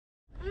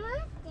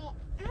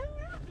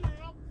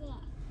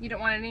You don't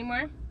want it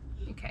anymore?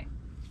 Okay.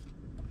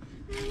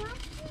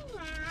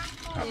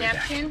 I'll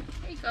Napkin?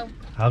 There you go.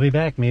 I'll be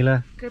back,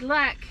 Mila. Good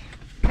luck.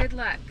 Good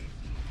luck.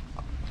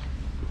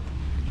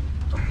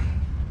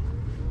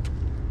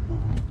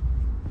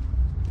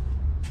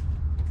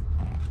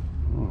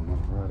 Oh,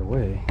 right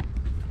away.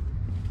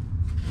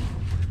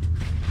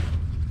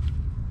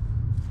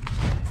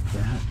 Take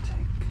that.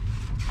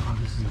 Oh,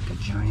 this is like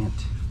a giant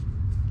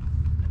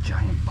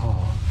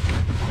ball.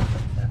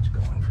 That's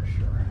going for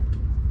sure.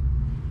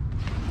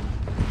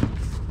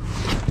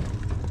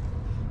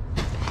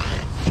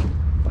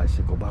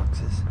 Bicycle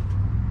boxes.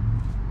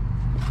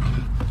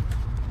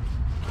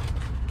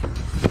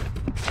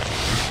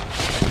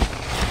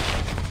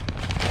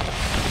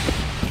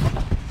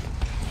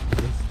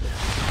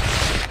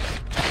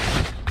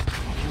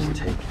 Just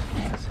take it. I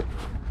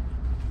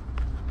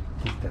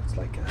think that's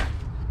like a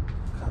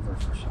cover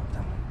for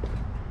something.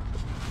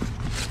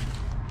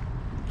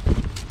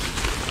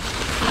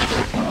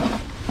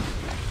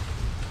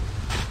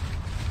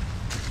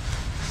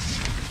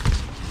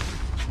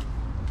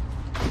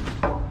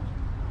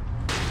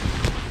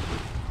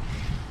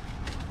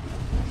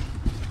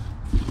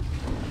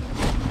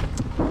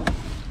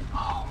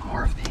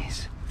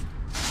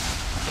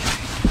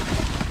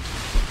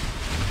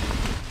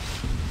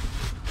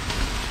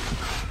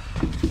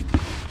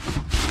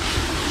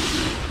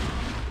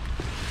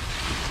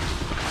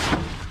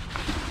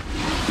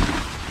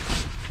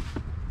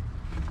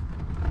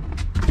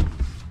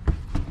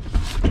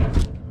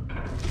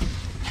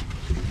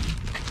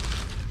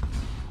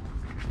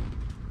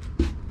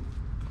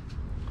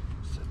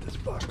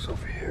 Box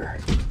over here.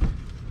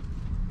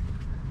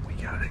 We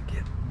gotta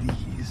get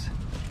these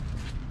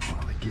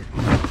while we get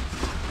in.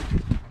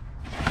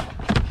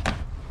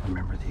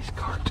 Remember these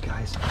carts,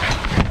 guys?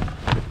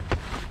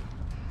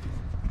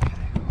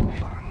 Okay,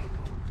 hold on.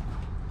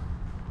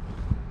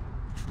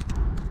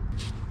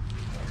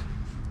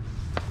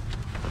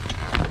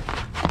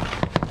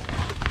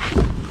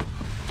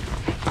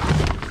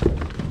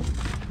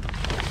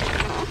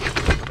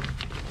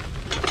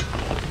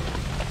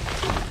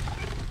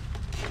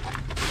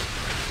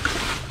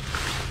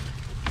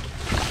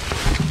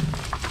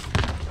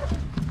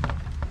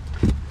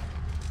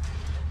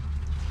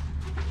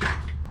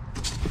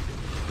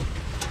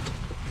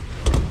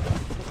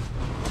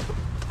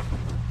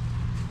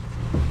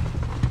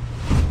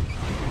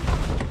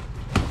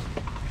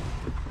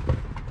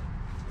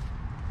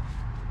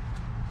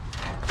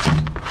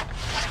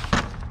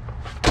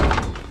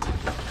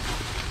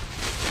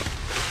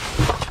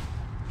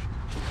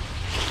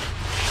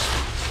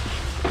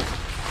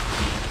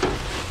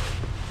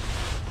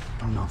 I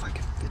don't know if I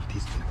can fit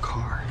these in the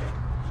car.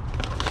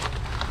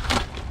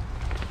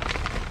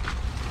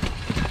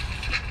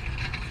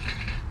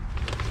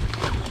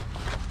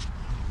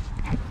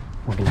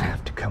 We're gonna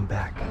have to come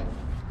back.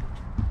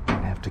 We're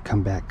gonna have to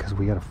come back because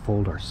we gotta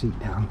fold our seat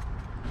down.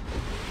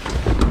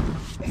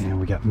 And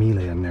we got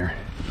Mila in there.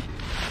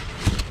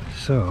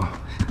 So,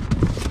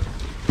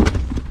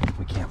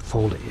 we can't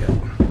fold it yet.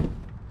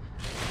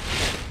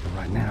 But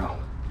right now,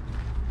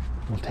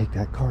 we'll take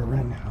that car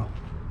right now.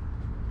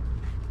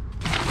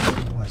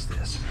 What was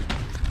this?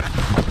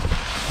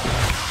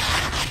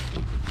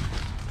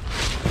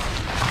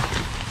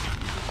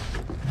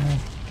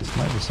 This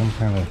might be some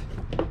kind of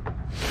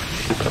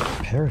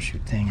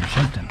parachute thing or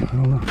something. I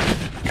don't know.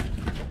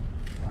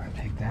 All right,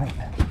 take that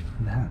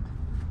and that.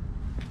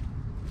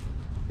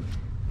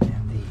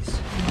 And these.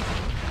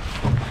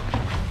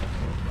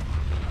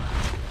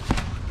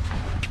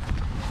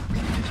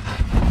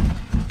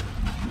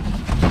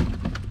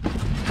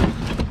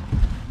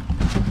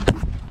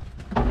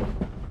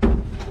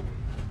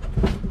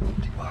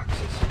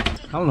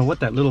 I don't know what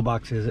that little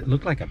box is. It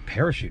looked like a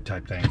parachute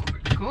type thing.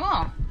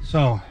 Cool.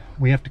 So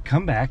we have to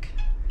come back.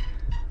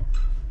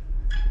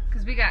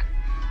 Because we got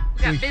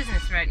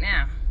business right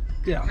now.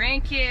 Yeah.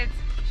 Grandkids.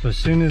 So as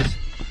soon as,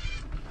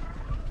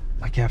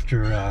 like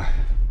after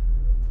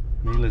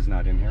Mila's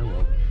not in here,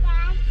 we'll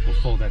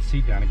fold that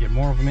seat down and get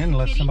more of them in and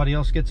let somebody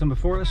else get some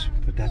before us.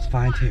 But that's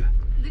fine too.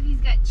 Look,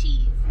 he's got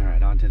cheese. All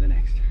right, on to the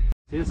next.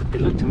 It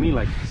looked to me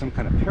like some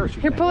kind of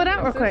parachute Here, thing. pull it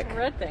out real quick.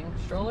 Red thing.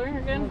 Stroller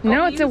again?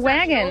 No, Oh, it's a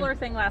wagon. Stroller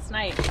thing last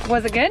night.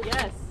 Was it good?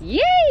 Yes.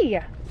 Yay!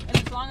 And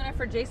it's long enough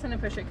for Jason to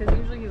push it because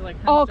usually he's like.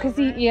 Oh, because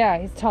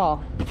he's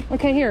tall.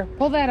 Okay, here,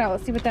 pull that out.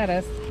 Let's see what that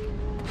is.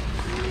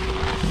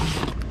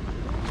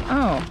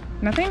 Oh,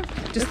 nothing?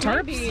 Just This might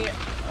tarps? be,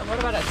 what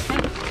about a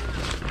tent?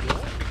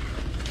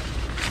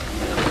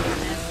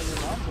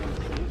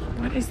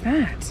 What is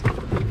that? Is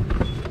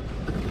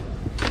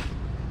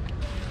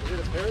it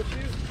a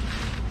parachute?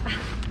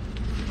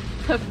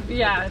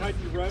 Yeah, Like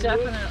it's you run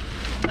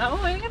definitely. No,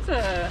 I think it's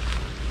a.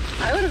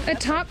 I would have. A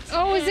top?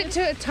 Oh, is it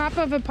to the top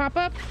of a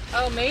pop-up?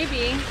 Oh,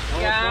 maybe. Oh,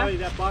 Yeah. probably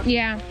that box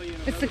Yeah, is probably in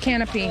it's the another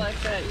canopy. Oh, like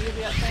that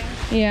easy up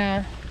thing.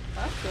 Yeah.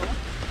 That's cool.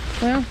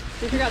 Well,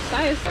 We forgot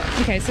size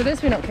though. okay, so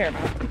this we don't care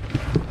about. spot.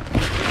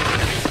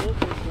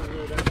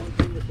 That one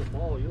thing with the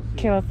ball, you'll see.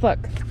 Okay, let's look.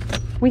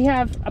 We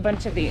have a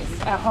bunch of these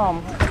at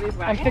home. These I'm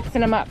wagons?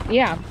 fixing them up.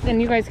 Yeah,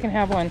 and you guys can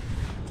have one.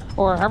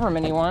 Or however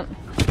many you want.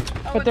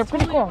 but they're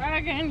pretty cool.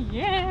 Wagon.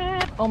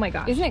 Yeah. Oh my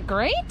gosh. Isn't it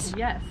great?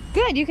 Yes.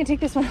 Good, you can take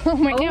this one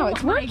home right now.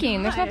 It's my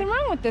working. There's God. nothing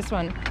wrong with this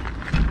one.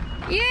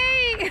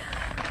 Yay!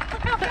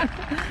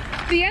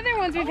 The other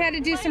ones we've had to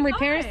do some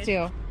repairs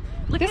to.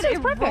 Look This at one's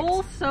it. perfect. It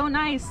rolls so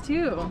nice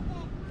too.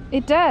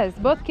 It does.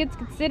 Both kids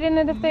can sit in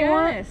it if they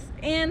want. Yes,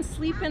 and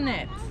sleep in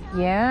it.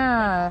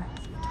 Yeah.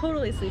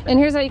 Totally sleep in And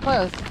it. here's how you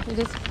close. You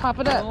just pop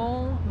it up.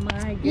 Oh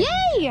my goodness.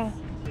 Yay!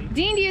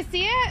 Dean, do you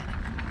see it?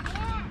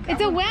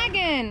 It's a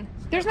wagon.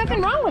 There's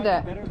nothing wrong with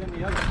it. Better than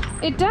the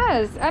other. It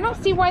does. I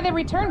don't see why they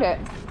returned it.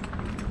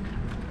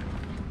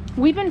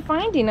 We've been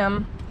finding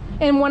them,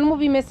 and one will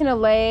be missing a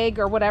leg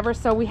or whatever,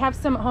 so we have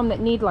some at home that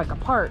need like a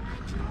part.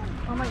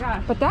 Oh my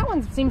gosh. But that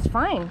one seems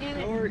fine. And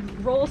it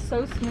rolls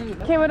so smooth.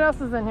 Okay, what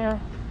else is in here?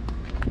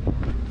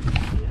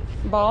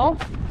 Ball?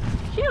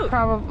 Cute.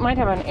 Probably might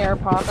have an air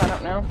pop. I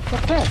don't know.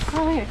 What's this?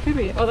 Oh yeah, it could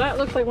be. Oh, that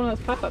looks like one of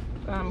those pop-up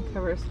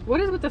covers. What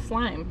is with the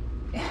slime?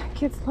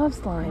 Kids love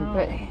slime, Oh.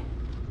 but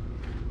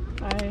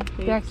I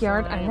hate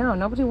backyard. slime. I know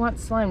nobody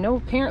wants slime. No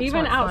parents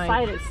Even want slime.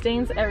 outside, it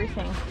stains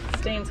everything. It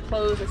stains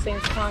clothes. It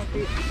stains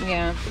concrete.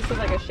 Yeah. This is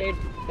like a shade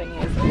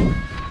thingy, isn't it?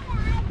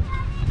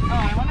 Oh,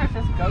 I wonder if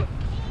this goat.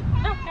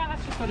 No, yeah,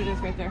 that's just what it is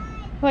right there.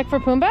 Like for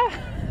Pumbaa?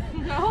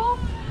 No,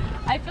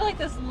 I feel like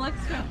this looks.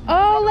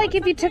 Oh, like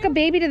if you took a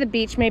baby to the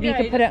beach, maybe you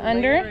could put it just lay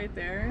under. right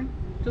there,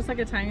 just like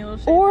a tiny little.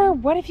 Shade Or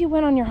thing. what if you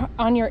went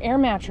on your air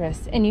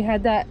mattress and you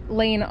had that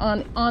laying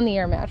on the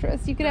air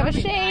mattress? You could have a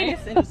That'd be shade.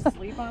 nice, and just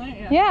sleep on it.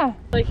 Yeah. Yeah.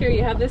 Like here,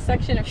 you have this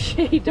section of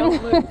shade.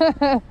 Don't move.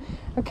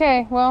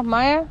 Okay, well,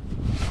 Maya,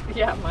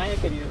 Yeah, Maya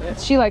could use it.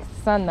 she likes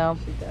the sun though.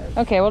 She does.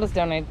 Okay, we'll just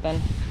donate it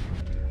then.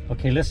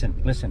 Okay, listen.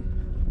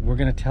 We're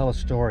gonna tell a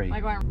story.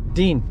 Like when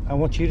Dean, I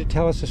want you to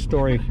tell us a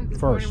story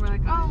first. we're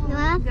like, oh,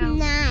 Last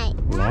night.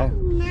 Last-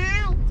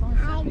 Night.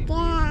 I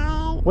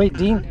did. Wait,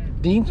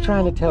 Dean's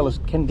trying to tell us.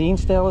 Can Dean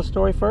tell a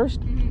story first?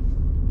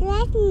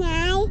 Last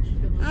night.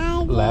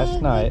 I did.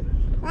 Last night.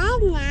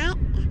 Last night.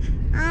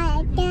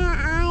 I did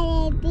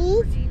on the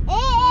beach. It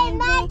is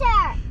my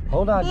turn.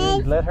 Hold on,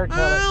 Dean. Let her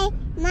tell it.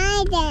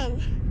 My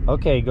turn.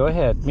 Okay, go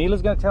ahead.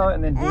 Mila's gonna tell it,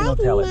 and then Dean will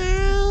tell it.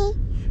 Night.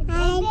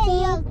 I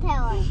did.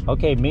 Tell it.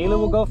 Okay, Mila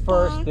will go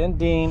first, then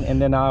Dean, and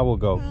then I will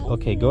go.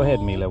 Okay, go ahead,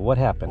 Mila. What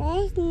happened?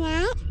 Last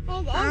night.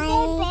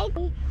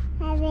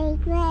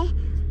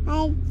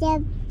 I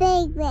the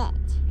big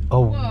witch.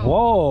 Oh,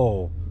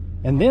 whoa.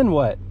 And then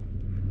what?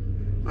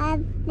 A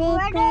big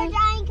witch.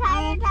 I'm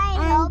gonna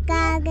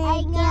get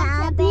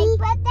a big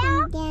witch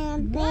down.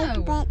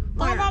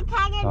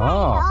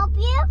 Oh. Help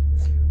you?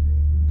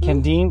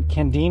 Can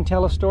Dean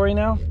tell a story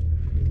now?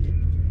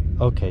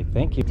 Okay,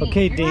 thank you.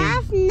 Okay, Dean.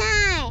 Last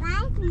night.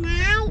 Last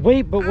night.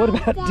 Wait, but what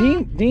about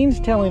Dean? Dean's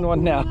telling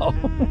one now.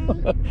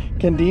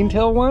 Can Dean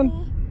tell one?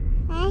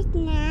 Last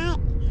night.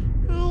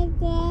 I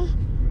did.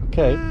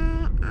 Okay.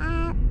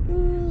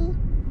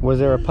 Was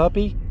there a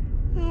puppy?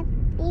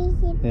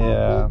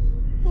 Yeah.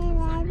 Hang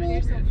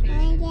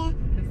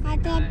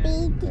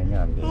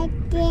on,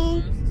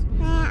 Dean.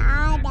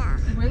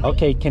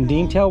 Okay, can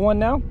Dean tell one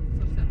now?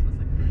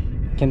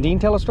 Can Dean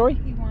tell a story?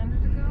 he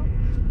wanted to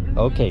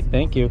go. Okay,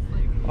 thank you.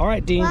 All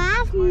right, Dean.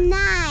 Last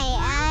night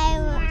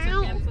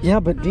I Yeah,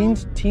 but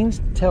Dean's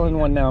telling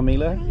one now,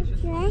 Mila.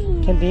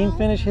 Can Dean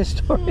finish his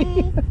story?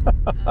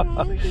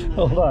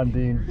 Hold on,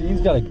 Dean.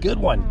 Dean's got a good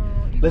one.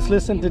 Let's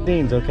listen to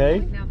Dean's,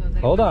 okay?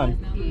 Hold on.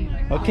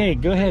 Okay,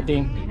 go ahead,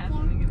 Dean.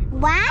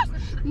 last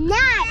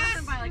night.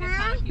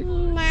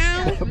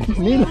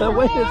 Mila,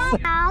 wait a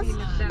second. House,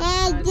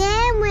 and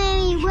then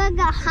when we were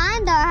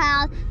behind our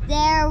house,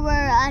 there's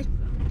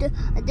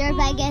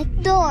like a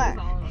door.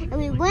 And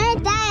we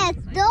went down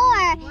the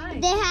door,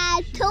 they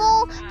had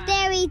two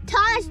fairy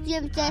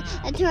costumes to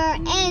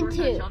turn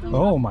into.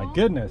 Oh my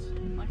goodness.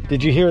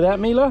 Did you hear that,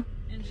 Mila?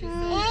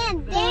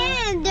 And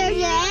then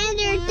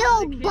there's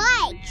two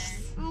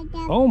bikes.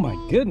 Oh my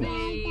goodness.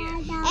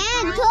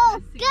 And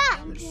two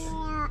ducks.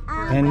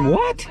 And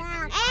what?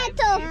 And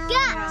two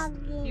ducks.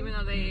 Even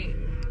though they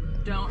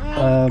don't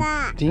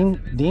have.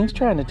 Dean's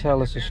trying to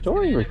tell us a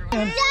story.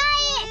 Giant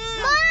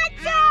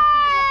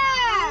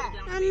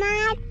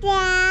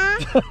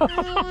monster!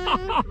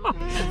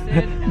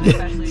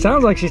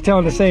 Sounds like she's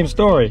telling the same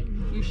story.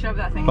 You shove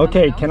that thing.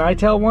 Okay, can I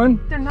tell one?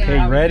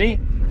 Okay, ready?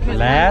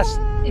 Last.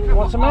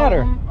 What's the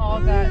matter? All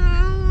that.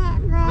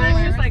 But it's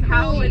just like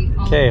how would.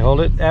 Okay,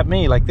 hold it at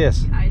me like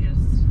this. I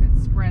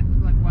just spread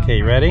like wild.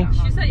 Okay, ready?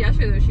 She said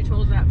yesterday that she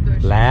told that.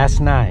 She Last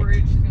was night.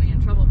 worried she's gonna get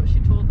in trouble, but she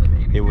told the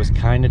baby. It was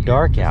kind of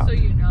dark out. So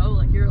you know,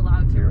 like you're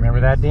allowed to. Remember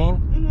that, Dean?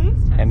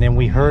 Mm-hmm. And then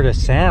we heard a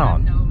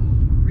sound. No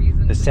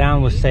reason The to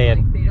sound was believe,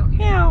 saying, like, they don't need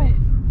to meow, have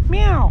it.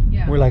 meow.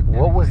 Yeah. We're like,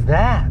 what was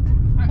that?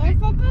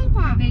 It's a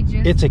paper.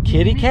 It's a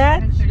kitty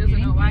cat? She doesn't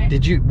know why.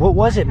 Did you, what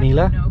was it,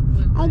 Mila? No clue.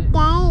 A data.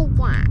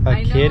 A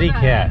I know kitty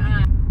that, cat.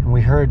 And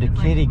we heard the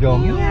kitty go,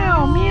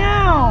 meow,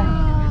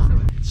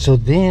 meow. So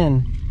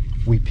then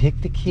we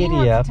picked the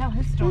kitty up. Tell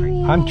his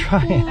story. I'm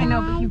trying. I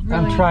know, but he really.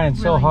 I'm trying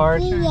so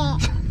hard. Okay,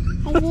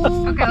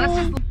 let's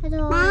just.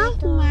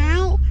 Last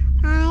night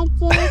I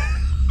did.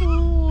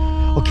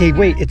 Okay,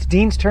 wait, it's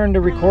Dean's turn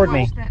to record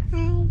me.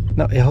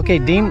 No, okay,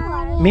 Dean,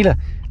 Mila,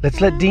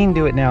 let's let Dean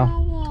do it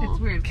now. It's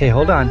weird. Okay,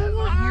 hold on.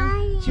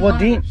 She Well, wanted-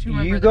 Dean, she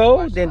remembered you the go,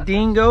 question. then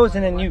Dean goes,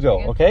 and then you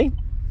go, okay?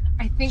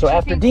 I think So she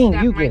after thinks Dean,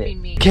 that you might get be it.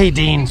 me. Okay,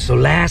 Dean, so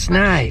last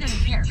night,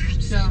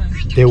 So,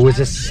 there was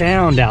a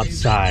sound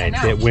outside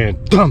that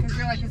went thump. because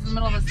you're like, it's the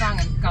middle of a song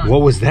and it's gone.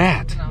 What was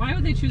that? Why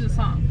would they choose a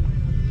song?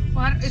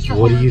 Well, it's a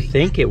What do whole- you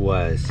think it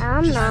was? I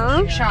don't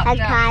know. chopped A up.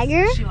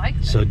 tiger? She likes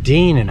it. So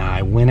Dean and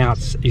I went out.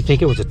 You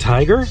think it was a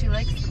tiger? She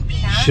likes the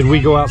cat. Should we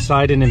go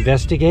outside and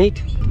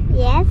investigate?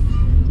 Yes.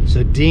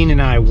 So Dean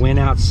and I went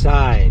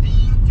outside.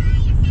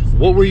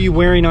 What were you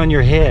wearing on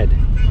your head? I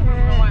don't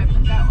know why I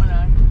put that one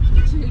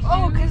on.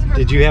 Oh, because of her.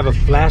 Did you have a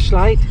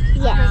flashlight?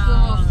 Yes. The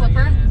little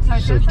slipper. I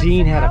So just, like,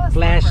 Dean said, had "Have a slipper,"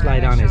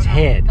 flashlight and I on his showed her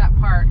head. That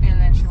part, and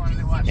then she wanted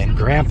to watch And it.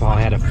 Grandpa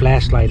had a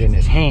flashlight in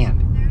his hand.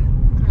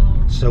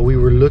 So we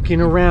were looking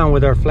around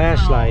with our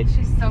flashlight, Oh,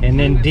 she's so and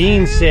then cute.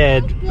 Dean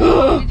said,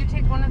 Did you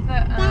take one of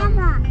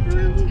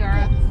the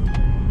tiaras?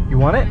 "You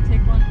want it?"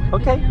 Take one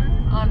with Okay. the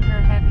tiara on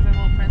her head with her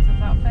little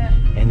princess outfit.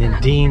 And then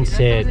Dean This was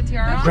a said,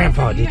 tiara?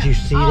 "Grandpa, did you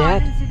see Oh, I that?"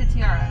 didn't see the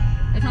tiara.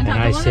 It's on top.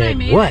 And The I one said, that I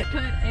made, "What?" I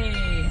put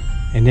a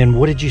And then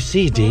what did you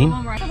see, Dean? the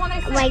one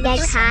I said. Like a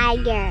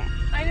tiger.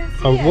 I didn't see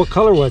Oh, it. what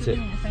color was it?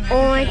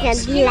 Orange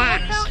and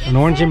black. An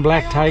orange and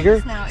black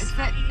tiger? Now, it's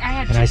that I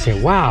had And I two said,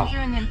 pictures "Wow, of her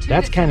and then two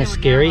that's that kinda said they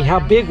were scary. How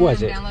downloaded. big I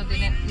was it?"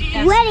 downloaded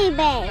it. Really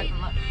big.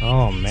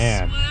 Oh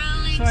man.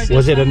 So I did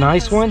Was it a some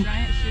nice with one?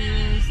 Giant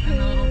shoes and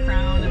the little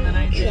crown, and then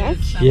I did Yes.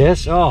 some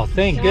Yes? Oh,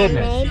 thank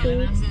goodness.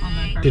 Maybe.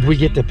 on the Did we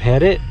get to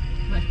pet it?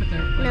 Like, put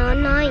their- No,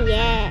 not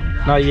yet.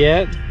 Not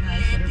yet. and I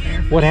put her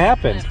barefoot What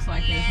happened? lips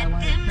like this. I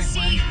wanted to print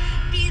one.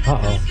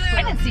 Uh-oh.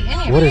 I didn't see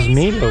any of What it. is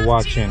Mila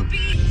watching?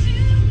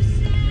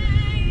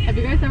 Have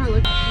you guys ever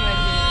looked at what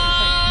I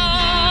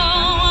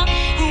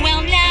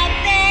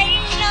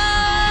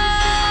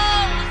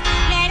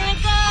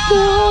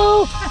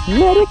Go!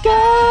 Let it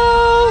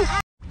go!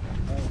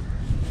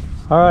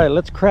 All right,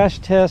 let's crash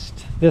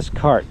test this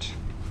cart.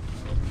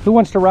 Who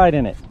wants to ride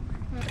in it?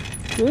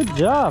 Good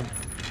job.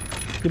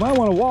 You might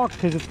want to walk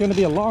because it's going to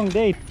be a long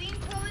day. Dean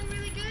pulling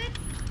really good?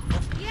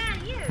 Yeah,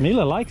 you.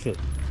 Mila likes it.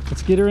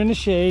 Let's get her in the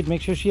shade.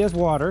 Make sure she has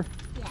water.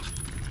 Yeah.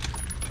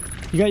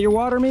 You got your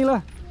water,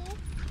 Mila?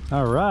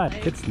 All right.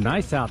 It's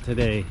nice out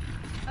today.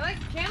 I like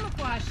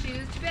camouflage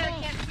shoes. Too bad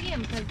I can't see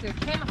them because they're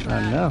camouflage.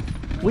 I know.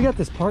 We got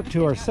this park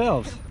to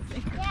ourselves.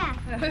 Yeah.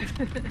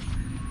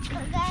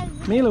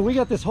 Mila, we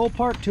got this whole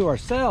park to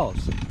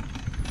ourselves.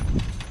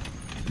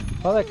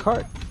 Oh, that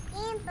cart.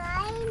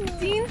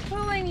 Dean's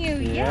pulling you.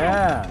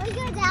 Yeah. Let's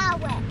go that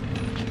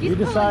way. You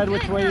decide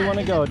which way you want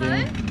to go,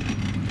 Dean.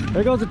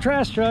 There goes the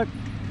trash truck.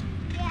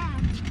 Yeah.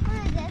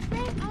 This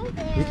way?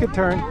 Okay. You could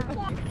turn.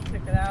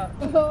 Check it out.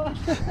 I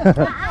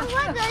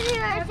want to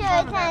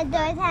do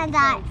it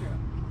dive.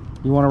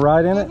 You want to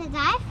ride in it? Is it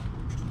dive?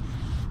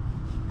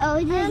 Oh,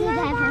 this is a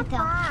dive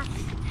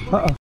photo.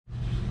 Uh-oh.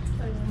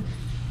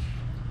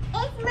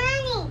 It's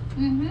money.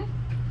 Mm-hmm.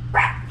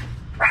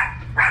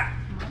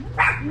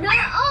 No,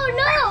 oh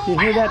no. You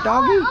hear that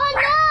doggy? Oh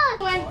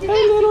no.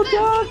 Hey, little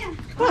dog.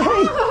 Oh,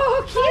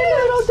 Hey,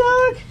 little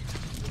dog.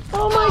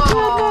 Oh my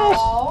goodness.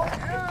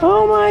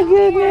 Oh my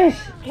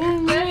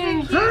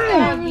goodness.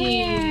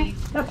 Hi.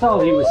 That's all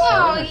he was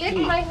Oh, saying.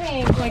 lick my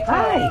hand. Like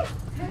Hi.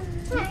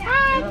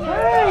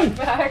 Hi.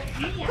 back.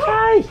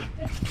 Hi.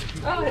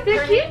 Oh,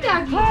 they're cute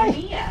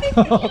doggies.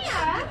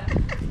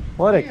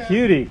 What a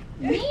cutie.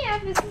 Mia,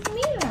 this is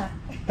Mia.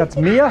 That's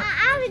Mia?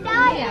 I'm the dog. I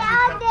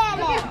did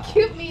it.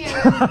 Cute Mia. I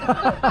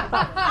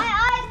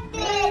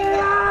did it.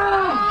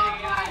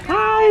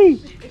 Hi.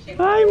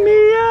 Hi,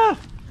 Mia.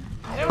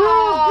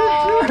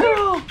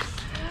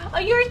 Oh,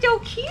 you're so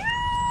cute.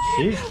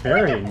 She's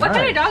very What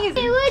kind of nice. dog is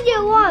Hey, it? what do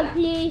you want,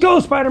 please? Go,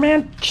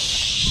 Spider-Man.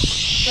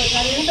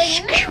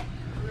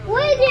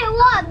 What do you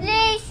want,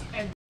 please?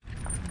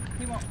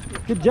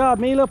 Good job,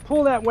 Mila.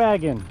 Pull that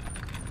wagon.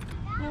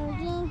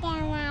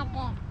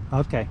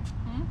 Okay.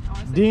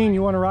 Dean,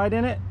 you want to ride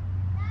in it?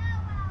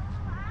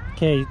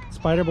 Okay,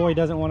 Spider Boy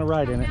doesn't want to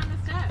ride in it.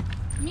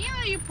 Mia,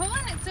 you're pulling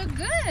it so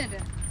good.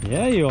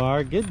 Yeah, you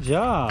are. Good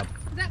job.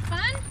 Is that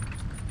fun?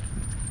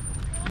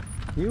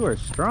 You are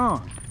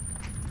strong.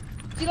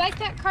 Do you like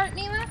that cart,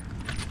 Mila?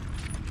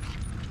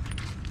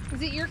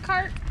 Is it your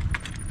cart?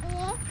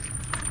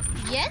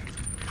 Yes.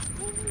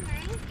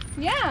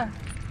 Yeah.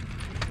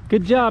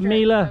 Good job,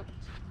 Mila.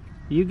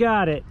 You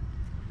got it.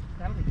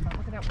 That'll be fun.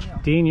 Look at that wheel.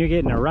 Dean, you're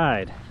getting a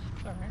ride.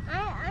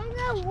 I'm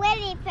going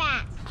really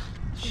fast.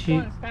 She,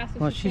 as fast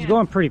as well, she she's can.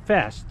 going pretty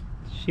fast.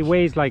 She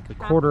weighs like a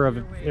quarter of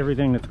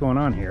everything that's going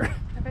on here.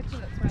 I bet you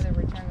that's why they're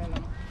returning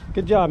them.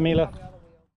 Good job, Mila.